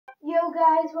Yo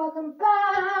guys, welcome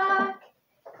back.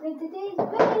 In today's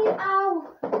video,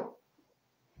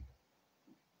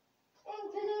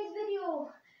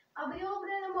 I'll be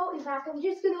opening a multi-pack. I'm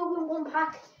just gonna open one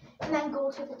pack and then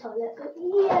go to the toilet. But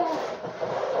yeah,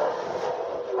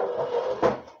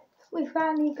 we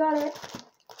finally got it.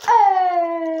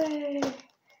 Hey!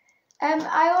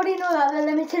 I already know that the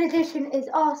limited edition is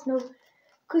Arsenal,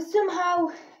 because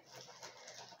somehow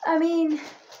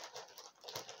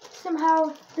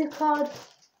the card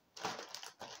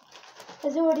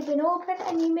has already been opened,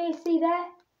 and you may see there,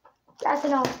 that's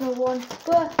an Arsenal one,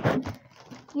 but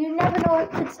you never know,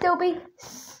 it could still be.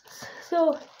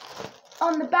 So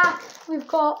on the back we've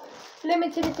got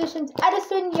limited editions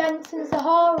Edison, Jensen,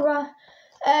 Zahara,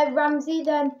 Ramsey.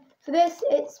 Then for this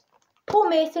it's Paul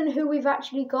Mason, who we've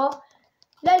actually got,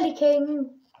 Lily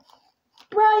King,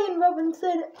 Brian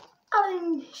Robinson,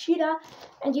 Alan Shearer,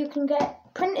 and you can get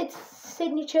printed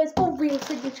signatures or real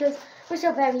signatures, which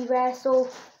are very rare, so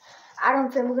I don't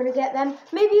think we're going to get them.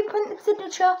 Maybe a printed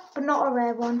signature, but not a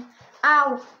rare one.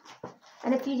 Ow!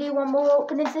 And if you do want more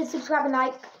openings, then subscribe and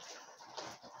like.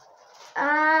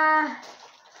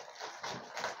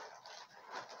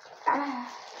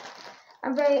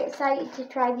 I'm very excited to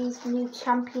try these new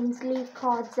Champions League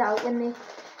cards out when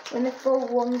the full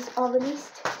ones are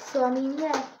released. So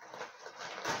yeah.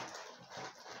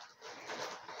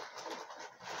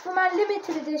 For my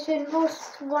limited edition,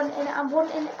 I'm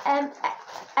wanting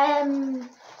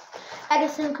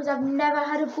Edison, because I've never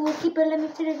had a goalkeeper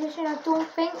limited edition, I don't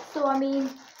think. So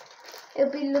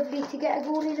it'll be lovely to get a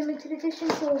goalie limited edition.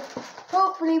 So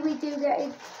hopefully we do get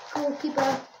a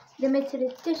goalkeeper limited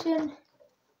edition.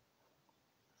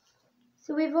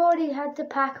 So we've already had the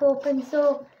pack open.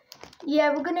 So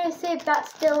yeah, we're gonna save that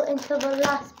still until the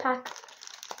last pack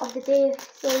of the day.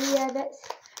 So yeah,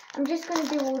 I'm just going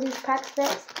to do all these packs.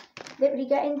 Let's literally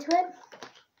get into it.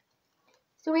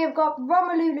 So we have got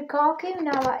Romelu Lukaku,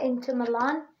 now at Inter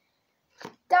Milan,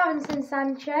 Davinson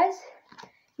Sanchez,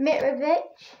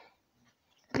 Mitrovic,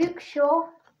 Luke Shaw,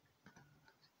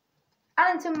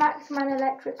 Allenton Maxman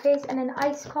Electric Pace, and an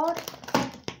ice card.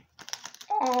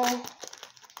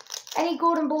 Any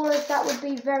golden ballers, that would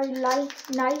be very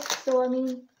nice. So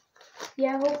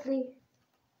yeah, hopefully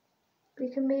we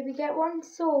can maybe get one.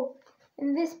 So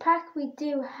in this pack we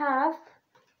do have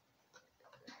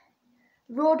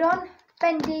Rodon,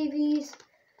 Ben Davies,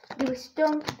 Lewis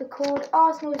Dunk, the code,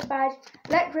 Arsenal's badge,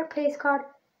 Electric Pace card,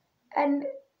 and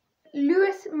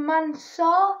Lewis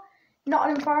Mansour,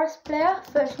 Nottingham Forest player,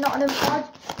 first Nottingham card.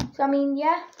 So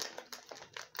yeah,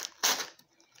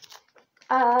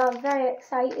 very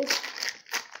excited.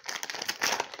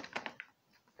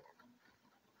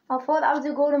 I thought that was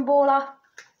a golden baller.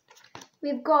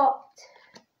 We've got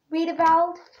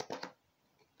Riedewald,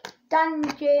 Dan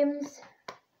James,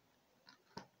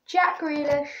 Jack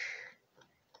Grealish,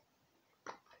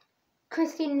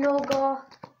 Christian Nogar,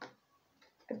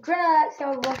 Adrenal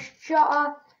XL Rush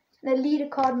Jota, the leader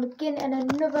card McGinn, and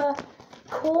another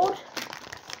code.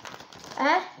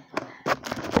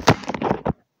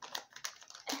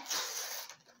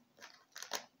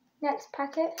 Next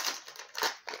packet.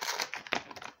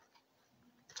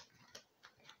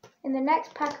 In the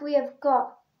next pack we have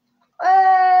got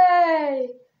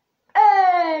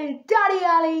Daddy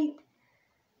Ali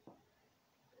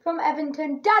from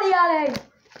Everton. Daddy Ali.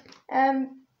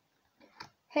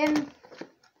 Him,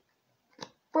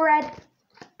 Bread,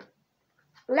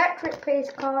 Electric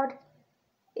Pace card,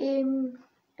 and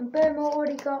Burma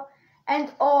already got,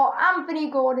 and Anthony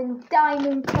Gordon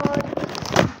Diamond card.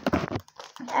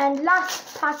 And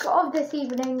last pack of this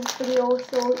evening's video.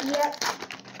 So yeah,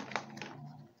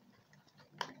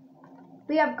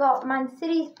 we have got Man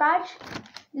City's badge,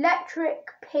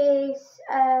 Electric Pace,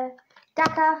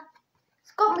 Daka,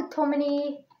 Scott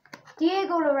McTominay,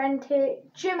 Diego Llorente,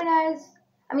 Jimenez,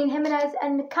 and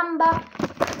Nakamba.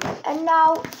 And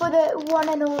now for the one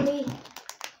and only,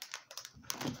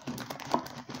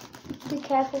 be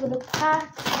careful with the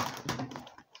pack,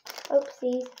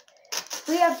 oopsies,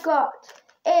 we have got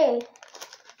a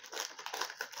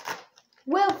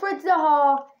Wilfred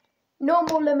Zaha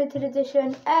normal limited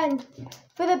edition, and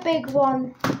for the big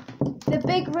one, the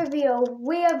big reveal,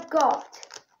 we have got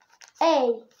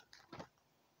a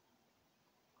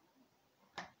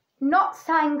not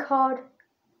signed card.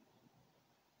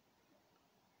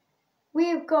 We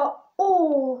have got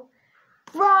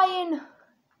Brian.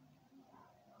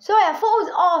 Sorry, I thought it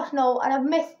was Arsenal and I've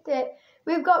missed it.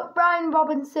 We've got Brian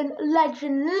Robinson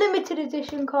Legend limited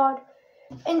edition card.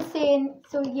 Insane.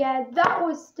 So yeah, that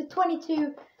was the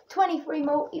 22-23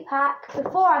 multi-pack.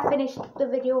 Before I finish the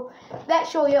video, let's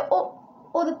show you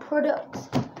all the products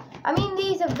I mean,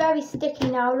 these are very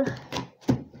sticky now.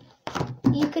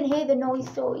 You can hear the noise,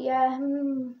 so yeah.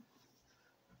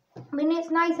 I mean,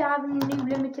 it's nice having new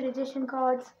limited edition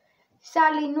cards.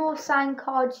 Sadly, no signed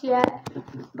cards yet,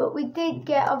 but we did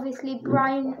get obviously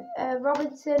Brian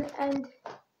Robinson and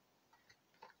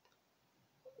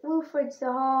Wilfred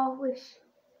Zaha, which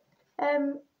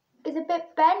is a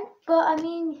bit bent, but I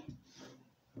mean,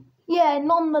 yeah,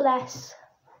 nonetheless.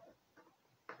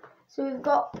 So we've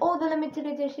got all the limited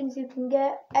editions you can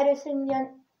get. Edison,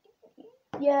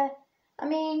 yeah. I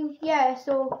mean, yeah.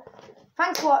 So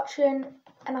thanks for watching,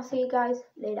 and I'll see you guys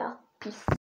later. Peace.